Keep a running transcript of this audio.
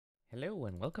Hello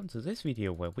and welcome to this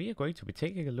video where we are going to be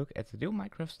taking a look at the new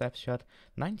Minecraft Snapshot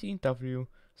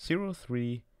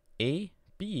 19w03a,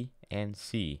 b and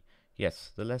c.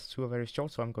 Yes, the last two are very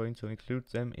short, so I'm going to include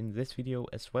them in this video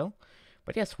as well.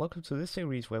 But yes, welcome to this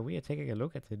series where we are taking a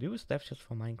look at the new snapshots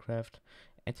for Minecraft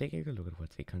and taking a look at what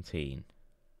they contain.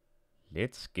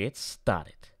 Let's get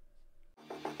started.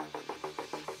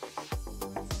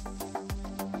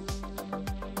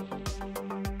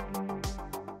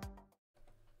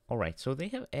 Alright, so they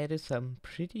have added some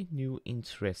pretty new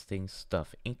interesting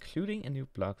stuff, including a new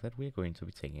block that we're going to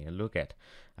be taking a look at.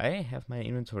 I have my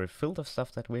inventory filled of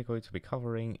stuff that we're going to be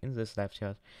covering in this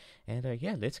snapshot, and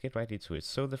yeah, let's get right into it.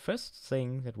 So the first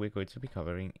thing that we're going to be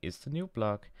covering is the new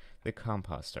block, the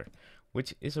Composter,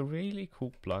 which is a really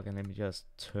cool block, and let me just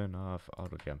turn off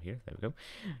auto jump here, there we go.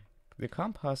 The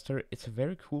Composter is a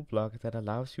very cool block that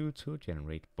allows you to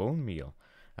generate bone meal,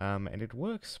 and it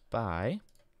works by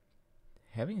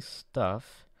having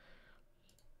stuff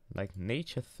like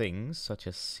nature things such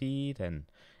as seed and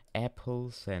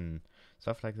apples and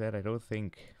stuff like that. I don't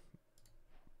think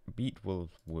beet will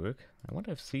work. I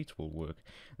wonder if seeds will work.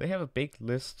 They have a big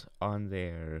list on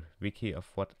their wiki of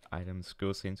what items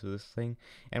goes into this thing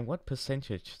and what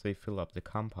percentage they fill up the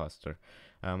composter.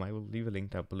 I will leave a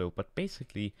link down below, but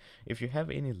basically if you have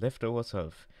any leftovers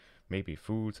of maybe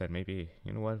foods and maybe,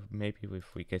 you know what, maybe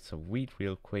if we get some wheat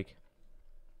real quick,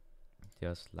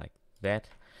 just like that,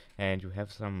 and you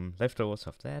have some leftovers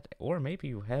of that, or maybe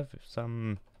you have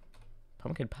some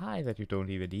pumpkin pie that you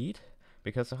don't even eat,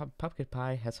 because a pumpkin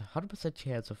pie has a 100%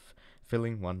 chance of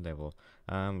filling one level.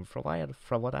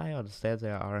 From what I understand,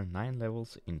 there are 9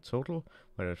 levels in total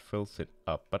where it fills it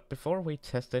up, but before we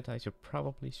test it, I should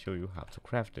probably show you how to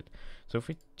craft it. So if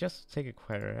we just take a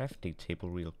crafting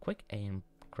table real quick and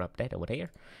grab that over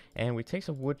there, and we take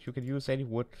some wood. You can use any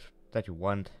wood that you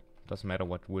want, doesn't matter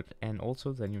what wood, and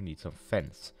also then you need some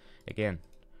fence. Again,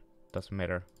 doesn't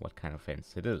matter what kind of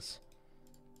fence it is.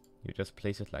 You just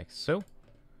place it like so,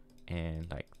 and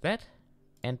like that,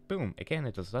 and boom. Again,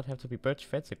 it does not have to be birch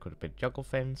fence, it could have been jungle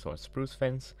fence or spruce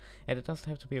fence, and it doesn't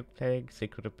have to be oak planks,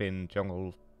 it could have been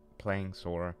jungle planks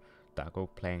or dark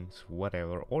oak planks,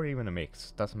 whatever, or even a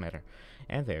mix, doesn't matter.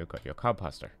 And there you got your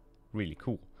composter. Really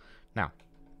cool. Now,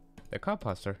 the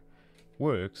composter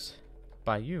works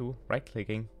by you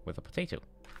right-clicking with a potato,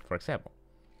 for example.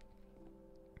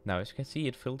 Now, as you can see,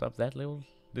 it filled up that little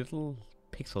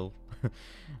pixel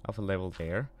of a level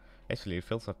there. Actually, it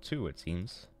fills up 2, it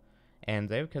seems. And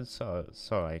there you can saw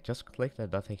I just clicked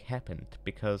and nothing happened,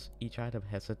 because each item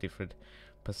has a different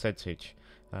percentage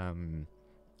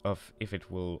of if it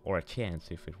will, or a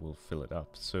chance if it will fill it up.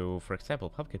 So, for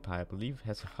example, pumpkin pie, I believe,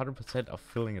 has 100% of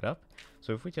filling it up.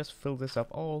 So if we just fill this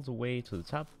up all the way to the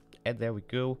top, and there we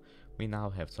go. We now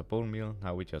have some bone meal.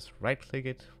 Now we just right click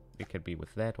it. It can be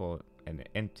with that or an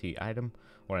empty item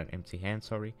or an empty hand,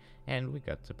 sorry. And we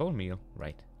got the bone meal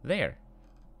right there.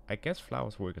 I guess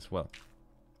flowers work as well.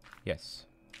 Yes.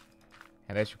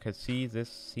 And as you can see,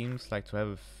 this seems like to have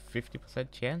a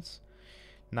 50% chance.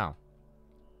 Now,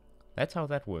 that's how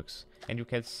that works. And you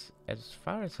can, as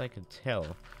far as I can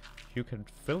tell, you can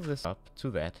fill this up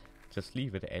to that. Just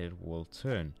leave it and it will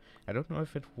turn. I don't know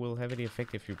if it will have any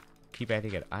effect if you keep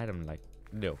adding an item, like,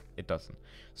 no, it doesn't.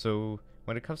 So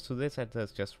when it comes to this, and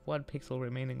there's just 1 pixel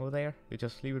remaining over there, you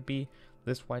just leave it be.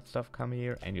 This white stuff come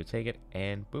here and you take it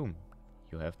and boom,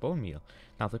 you have bone meal.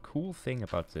 Now the cool thing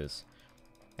about this,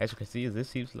 as you can see, this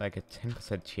seems like a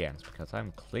 10% chance, because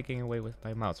I'm clicking away with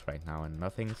my mouse right now and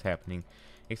nothing is happening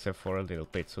except for a little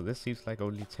bit. So this seems like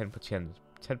only 10%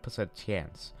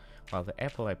 chance, while the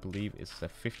apple, I believe, is a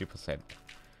 50%.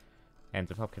 And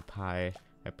the pumpkin pie,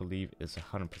 I believe, is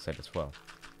 100% as well.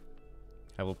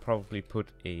 I will probably put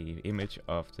a image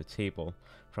of the table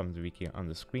from the wiki on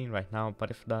the screen right now,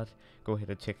 but if not, go ahead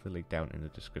and check the link down in the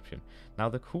description. Now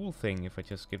the cool thing, if I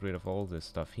just get rid of all this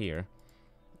stuff here,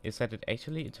 is that it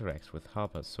actually interacts with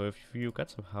hoppers. So if you got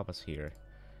some hoppers here,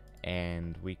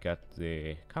 and we got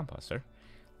the composter,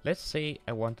 let's say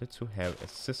I wanted to have a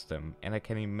system, and I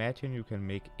can imagine you can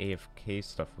make AFK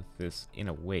stuff with this in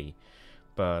a way,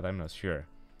 but I'm not sure.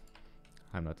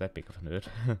 I'm not that big of a nerd.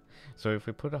 So if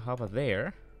we put a hopper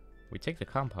there, we take the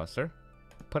composter,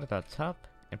 put it on top,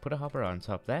 and put a hopper on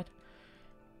top of that.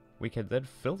 We can then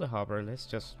fill the hopper. Let's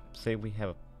just say we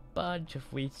have a bunch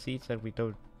of wheat seeds that we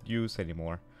don't use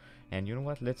anymore. And you know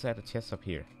what? Let's add a chest up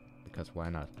here, because why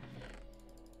not?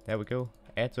 There we go.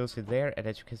 Add those in there, and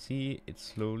as you can see, it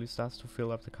slowly starts to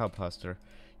fill up the composter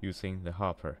using the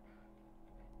hopper.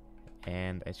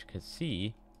 And as you can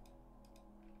see,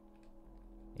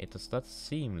 it does not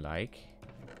seem like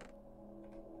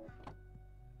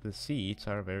the seeds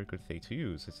are a very good thing to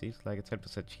use. It seems like a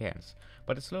 10% chance,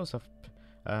 but it slows up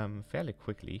fairly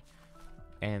quickly.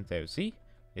 And there you see,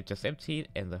 it just emptied,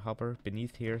 and the hopper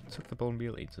beneath here took the bone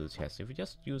meal into the chest. If we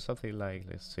just use something like,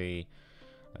 let's say,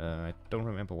 I don't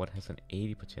remember what has an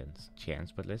 80%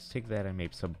 chance, but let's take that and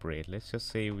maybe some bread. Let's just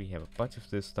say we have a bunch of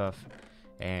this stuff,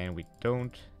 and we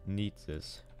don't need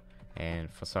this. And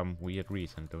for some weird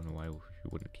reason, I don't know why you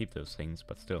wouldn't keep those things,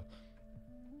 but still.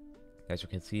 As you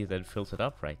can see, that fills it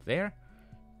up right there.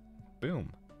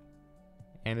 Boom.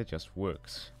 And it just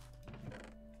works.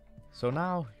 So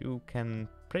now you can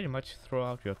pretty much throw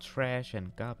out your trash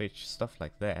and garbage, stuff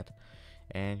like that,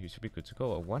 and you should be good to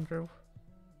go. I wonder...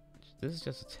 This is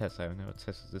just a test, I've never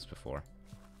tested this before.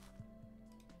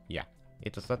 Yeah,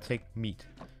 it does not take meat,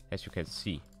 as you can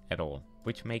see, at all,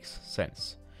 which makes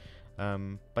sense.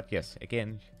 But yes,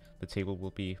 again, the table will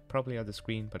be probably on the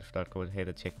screen, but if not, go ahead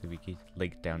and check the wiki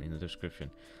link down in the description.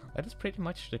 That is pretty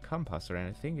much the Composter, and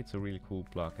I think it's a really cool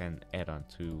block and add-on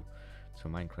to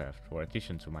Minecraft, or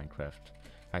addition to Minecraft,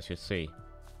 I should say.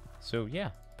 So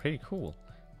yeah, pretty cool.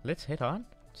 Let's head on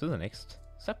to the next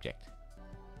subject.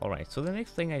 Alright, so the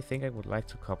next thing I think I would like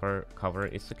to cover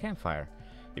is the campfire.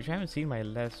 If you haven't seen my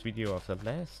last video of the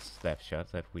last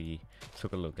snapshot that we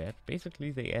took a look at,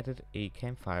 basically they added a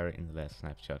campfire in the last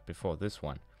snapshot before this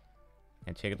one.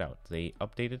 And check it out, they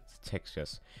updated the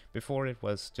textures. Before it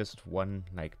was just one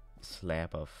like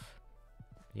slab of...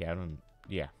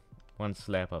 one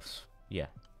slab of...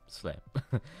 slab.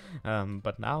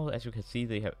 But now, as you can see,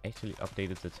 they have actually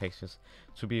updated the textures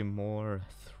to be more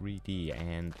 3D,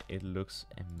 and it looks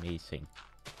amazing.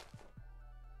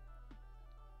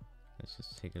 Let's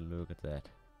just take a look at that.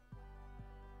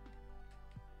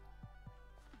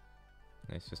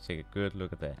 Let's just take a good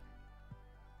look at that.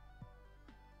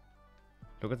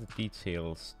 Look at the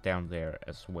details down there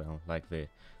as well, like the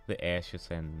ashes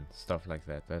and stuff like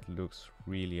that. That looks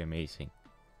really amazing.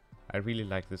 I really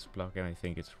like this block, and I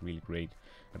think it's really great.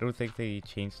 I don't think they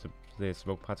changed the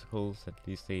smoke particles, at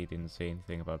least they didn't say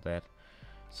anything about that.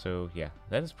 So yeah,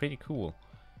 that is pretty cool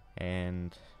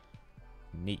and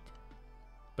neat.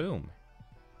 Boom.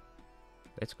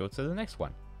 Let's go to the next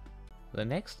one. The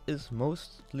next is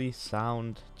mostly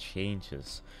sound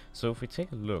changes. So if we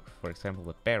take a look, for example,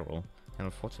 the barrel, and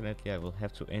unfortunately I will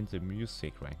have to end the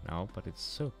music right now, but it's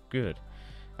so good.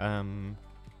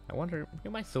 I wonder,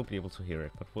 you might still be able to hear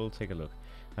it, but we'll take a look.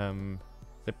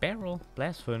 The barrel,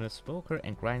 blast furnace, smoker,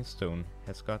 and grindstone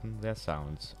has gotten their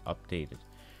sounds updated,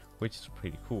 which is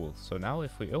pretty cool. So now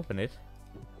if we open it,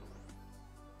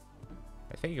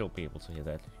 I think you'll be able to hear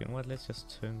that. You know what, let's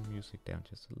just turn the music down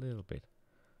just a little bit.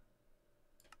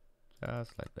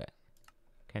 Just like that.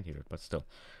 Can't hear it, but still.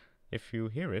 If you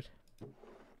hear it,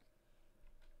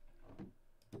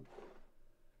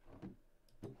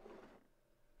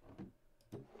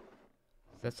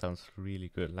 that sounds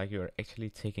really good, like you're actually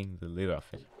taking the lid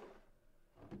off it.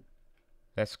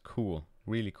 That's cool,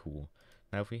 really cool.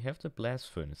 Now if we have the blast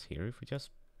furnace here, if we just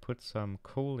put some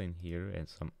coal in here and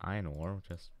some iron ore,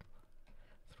 just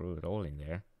throw it all in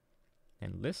there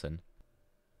and listen.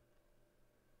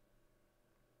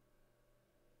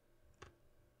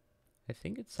 I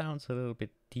think it sounds a little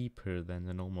bit deeper than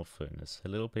the normal furnace, a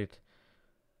little bit,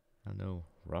 I don't know,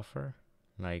 rougher,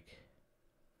 like...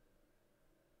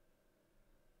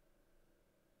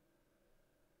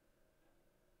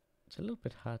 It's a little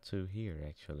bit hard to hear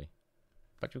actually,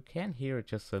 but you can hear it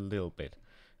just a little bit.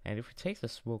 And if we take the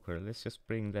smoker, let's just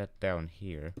bring that down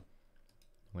here,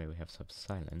 where we have some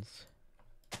silence.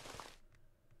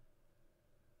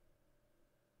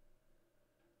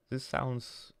 This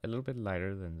sounds a little bit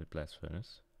lighter than the blast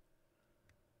furnace.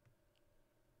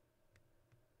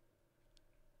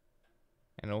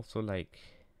 And also like,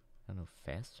 I don't know,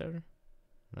 faster?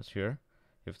 I'm not sure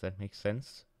if that makes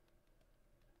sense.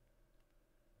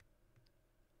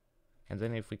 And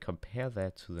then if we compare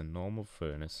that to the normal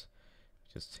furnace,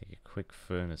 just take a quick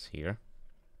furnace here.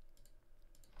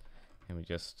 And we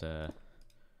just, I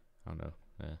don't know,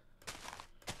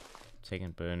 take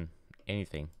and burn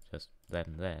anything, just that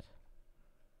and that.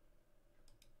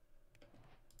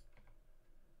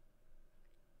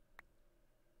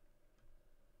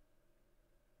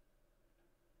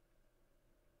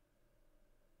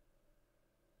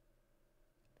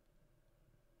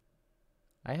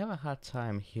 I have a hard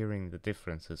time hearing the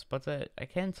differences, but I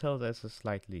can tell there's a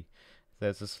slight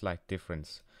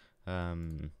difference.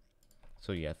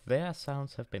 So yeah, their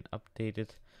sounds have been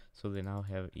updated, so they now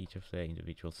have each of their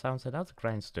individual sounds. And now the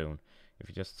grindstone, if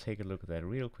you just take a look at that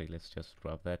real quick, let's just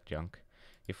drop that junk.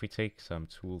 If we take some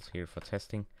tools here for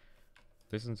testing,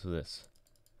 listen to this.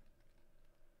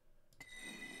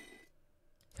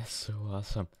 That's so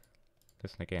awesome.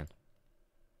 Listen again.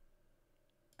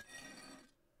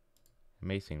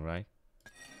 Amazing, right?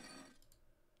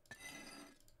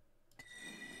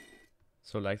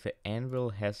 So like the anvil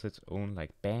has its own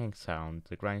like bang sound,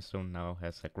 the grindstone now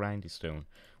has a grindy stone,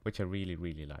 which I really,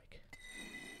 really like.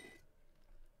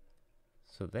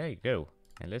 So there you go.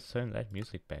 And let's turn that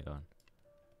music back on.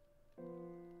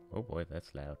 Oh boy,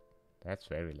 that's loud. That's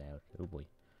very loud. Oh boy.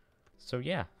 So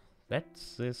yeah,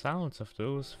 that's the sounds of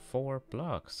those 4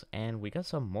 blocks. And we got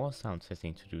some more sound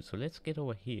testing to do. So let's get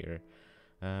over here.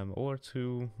 Over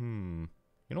to, you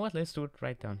know what, let's do it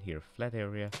right down here. Flat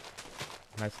area.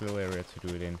 Nice little area to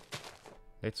do it in.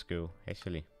 Let's go,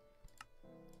 actually.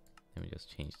 Let me just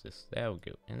change this. There we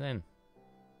go. And then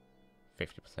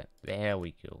 50%. There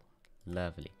we go.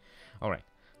 Lovely. Alright,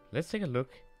 let's take a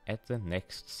look at the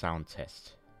next sound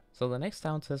test. So the next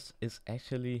sound test is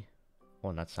actually,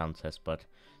 well, not sound test, but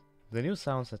the new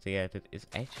sounds that they added is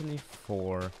actually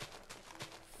for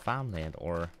farmland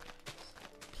or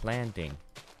planting.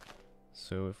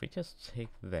 So if we just take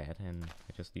that, and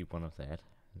I just need one of that,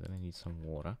 and then I need some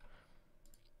water.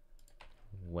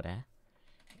 Water.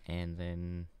 And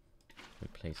then we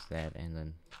place that, and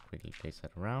then quickly place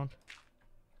that around.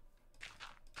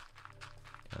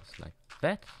 Just like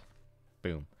that.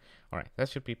 Boom. Alright, that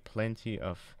should be plenty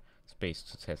of space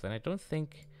to test. And I don't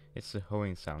think it's the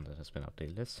hoeing sound that has been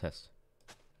updated. Let's test.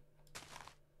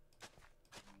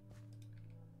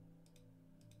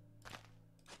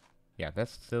 Yeah,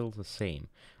 that's still the same.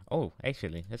 Oh,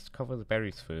 actually, let's cover the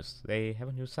berries first. They have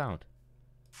a new sound.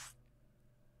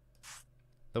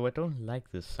 Though I don't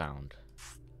like this sound.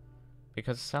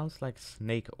 Because it sounds like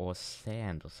snake or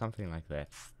sand or something like that.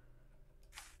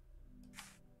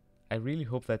 I really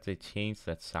hope that they change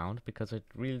that sound, because I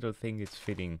really don't think it's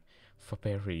fitting for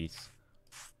berries.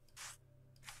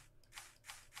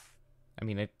 I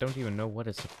mean, I don't even know what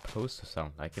it's supposed to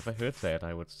sound like. If I heard that,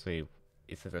 I would say,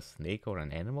 is it a snake or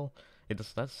an animal? It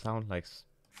does not sound like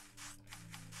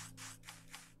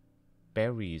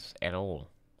berries at all.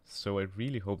 So I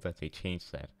really hope that they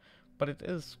change that. But it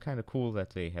is kind of cool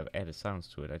that they have added sounds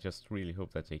to it. I just really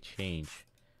hope that they change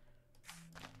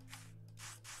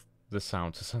the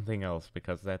sound to something else,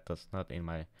 because that does not, in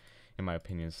my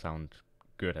opinion, sound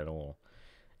good at all.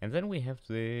 And then we have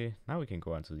the, now we can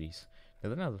go on to these.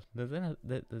 There's another,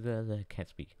 the can't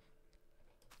speak.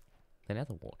 The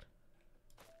nether wart.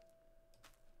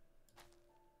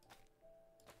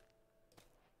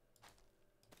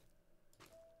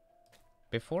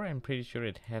 Before, I'm pretty sure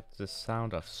it had the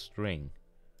sound of string.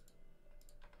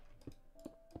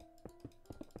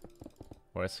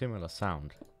 Or a similar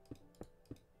sound.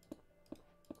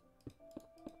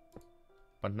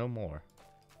 But no more.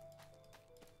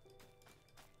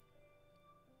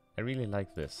 I really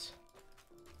like this.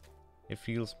 It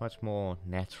feels much more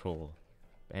natural,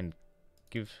 and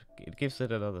it gives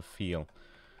it another feel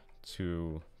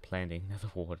to planting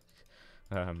netherwort.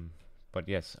 But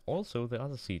yes, also the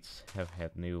other seeds have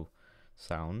had new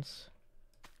sounds.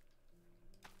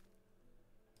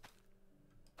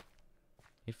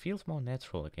 It feels more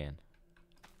natural again.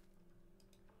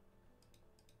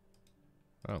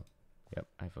 Oh, yep,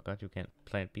 I forgot you can't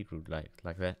plant beetroot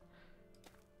like that.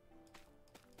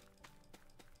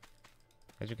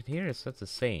 As you can hear, it's not the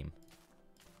same.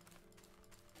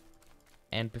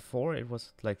 And before it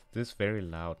was like this very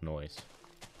loud noise.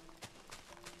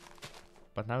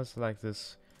 But now it's like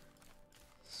this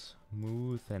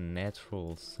smooth and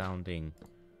natural sounding,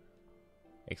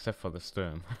 except for the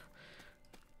sturm.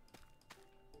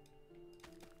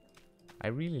 I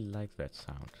really like that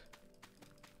sound.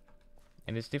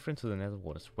 And it's different to the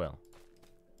netherwort as well.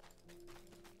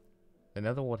 The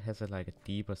netherwort has like a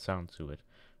deeper sound to it,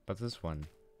 but this one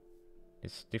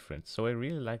is different. So I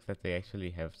really like that they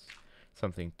actually have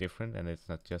something different and it's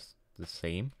not just the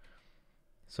same.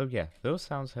 So yeah, those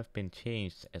sounds have been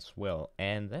changed as well,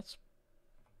 and that's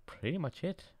pretty much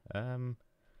it.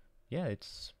 Yeah,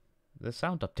 it's the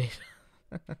sound update.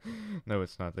 No,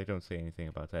 it's not. They don't say anything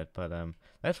about that, but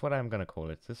that's what I'm gonna call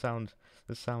it. The sound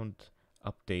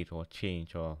update or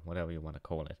change or whatever you want to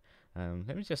call it.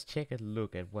 Let me just check and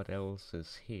look at what else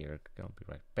is here. Gonna be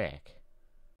right back.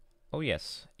 Oh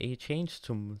yes, a change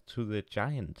to the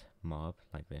giant mob,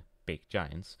 like the big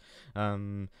giants.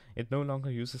 It no longer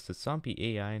uses the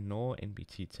zombie AI nor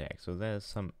NBT tag, so there's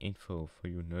some info for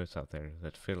you nerds out there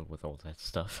that fiddle with all that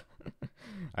stuff.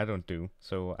 I don't do,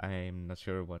 so I'm not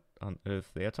sure what on earth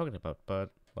they are talking about,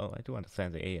 but, well, I do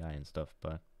understand the AI and stuff,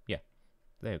 but yeah,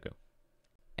 there you go.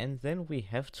 And then we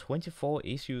have 24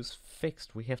 issues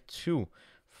fixed. We have 2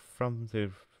 from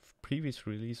the previous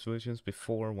release versions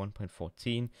before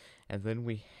 1.14, and then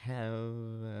we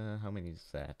have, how many is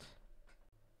that?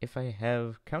 if I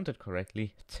have counted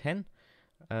correctly, 10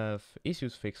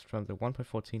 issues fixed from the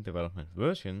 1.14 development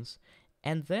versions,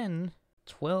 and then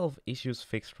 12 issues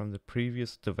fixed from the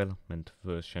previous development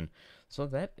version. So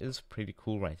that is pretty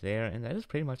cool right there, and that is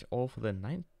pretty much all for the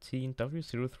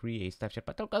 19w03a snapshot.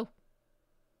 But don't go!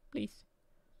 Please.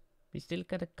 We still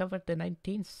gotta cover the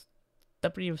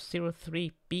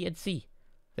 19w03b and c.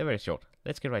 They're very short.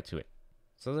 Let's get right to it.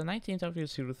 So the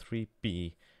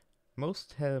 19w03b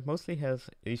mostly has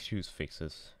issues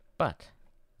fixes, but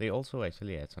they also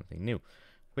actually add something new,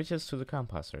 which is to the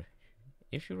Composter.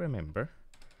 If you remember,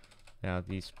 there are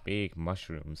these big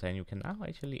mushrooms, and you can now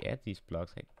actually add these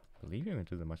blocks. I believe you can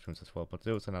do the mushrooms as well, but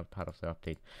those are not part of the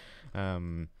update.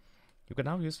 You can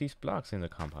now use these blocks in the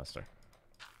Composter.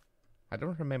 I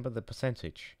don't remember the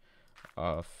percentage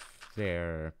of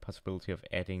their possibility of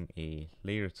adding a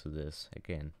layer to this.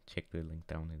 Again, check the link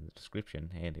down in the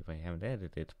description, and if I haven't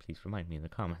added it, please remind me in the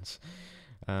comments.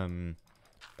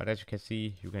 But as you can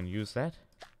see, you can use that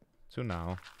to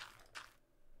now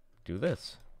do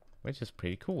this, which is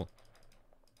pretty cool.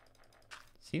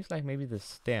 Seems like maybe the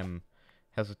stem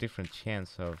has a different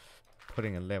chance of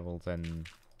putting a level than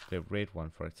the red one,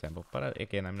 for example, but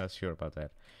again, I'm not sure about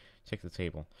that. Check the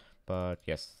table. But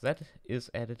yes, that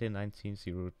is added in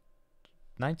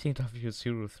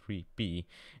 19w03b,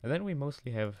 and then we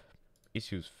mostly have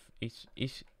issue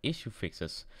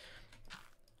fixes.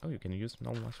 Oh, you can use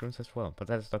normal mushrooms as well, but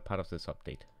that is not part of this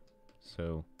update,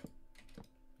 so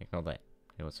ignore that.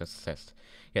 It was just assessed.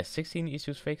 Yes, 16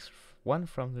 issues fixed, 1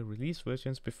 from the release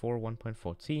versions before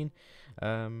 1.14,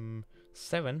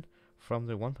 7 from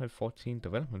the 1.14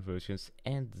 development versions,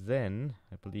 and then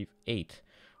I believe 8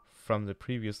 from the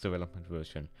previous development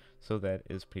version. So that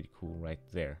is pretty cool right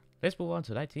there. Let's move on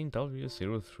to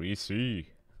 19w03c,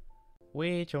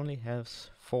 which only has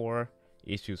 4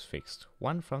 issues fixed.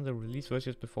 1 from the release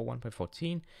versions before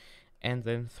 1.14, and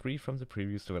then 3 from the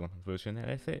previous development version.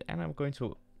 And I'm going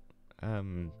to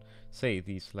say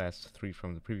these last 3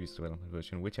 from the previous development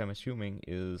version, which I'm assuming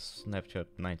is Snapshot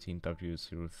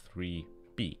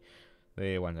 19w03b,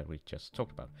 the one that we just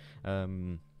talked about.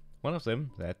 One of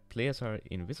them, that players are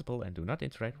invisible and do not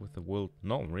interact with the world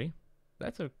normally.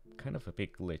 That's a kind of a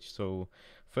big glitch. So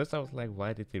first I was like,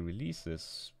 why did they release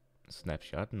this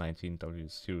snapshot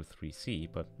 19w03c?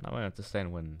 But now I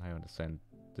understand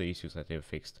the issues that they've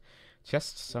fixed.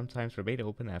 Chests sometimes remain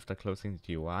open after closing the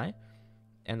GUI,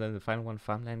 and then the final one,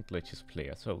 farmland glitches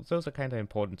player. So those are kind of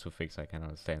important to fix. I can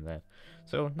understand that.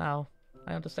 So now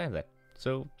I understand that.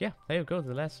 So yeah, there you go,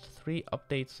 the last 3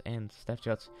 updates and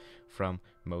snapshots from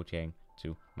Mojang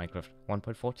to Minecraft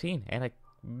 1.14, and I'm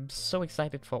so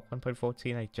excited for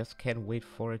 1.14. I just can't wait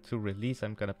for it to release.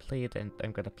 I'm gonna play it, and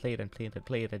I'm gonna play it and play it and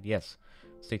play it, and yes,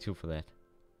 stay tuned for that.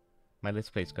 My Let's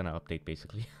Play is gonna update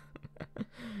basically.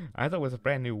 Either with a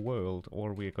brand new world,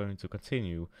 or we're going to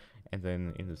continue and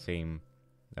then in the same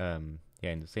in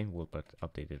the same world but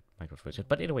updated Minecraft version.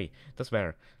 But anyway,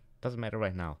 doesn't matter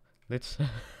right now. Let's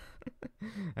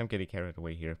I'm getting carried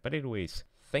away here. But anyways,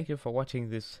 thank you for watching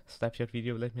this snapshot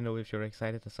video. Let me know if you're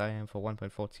excited as I am for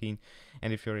 1.14,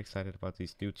 and if you're excited about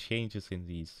these new changes in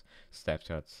these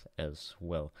snapshots as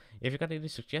well. If you got any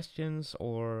suggestions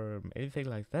or anything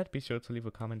like that, be sure to leave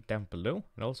a comment down below.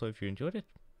 And also, if you enjoyed it,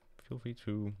 feel free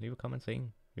to leave a comment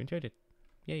saying you enjoyed it.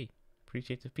 Yay!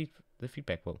 Appreciate the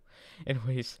feedback. Well,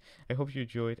 anyways, I hope you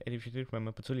enjoyed, and if you did,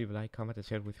 remember to leave a like, comment, and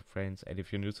share it with your friends. And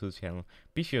if you're new to the channel,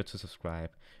 be sure to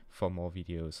subscribe for more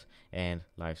videos and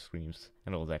live streams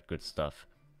and all that good stuff.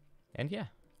 And yeah,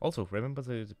 also remember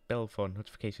the bell for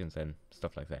notifications and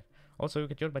stuff like that. Also, you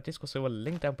can join my Discord server,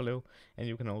 link down below, and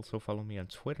you can also follow me on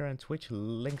Twitter and Twitch,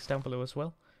 links down below as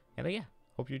well. And yeah,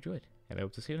 hope you enjoyed, and I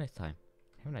hope to see you next time.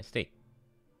 Have a nice day.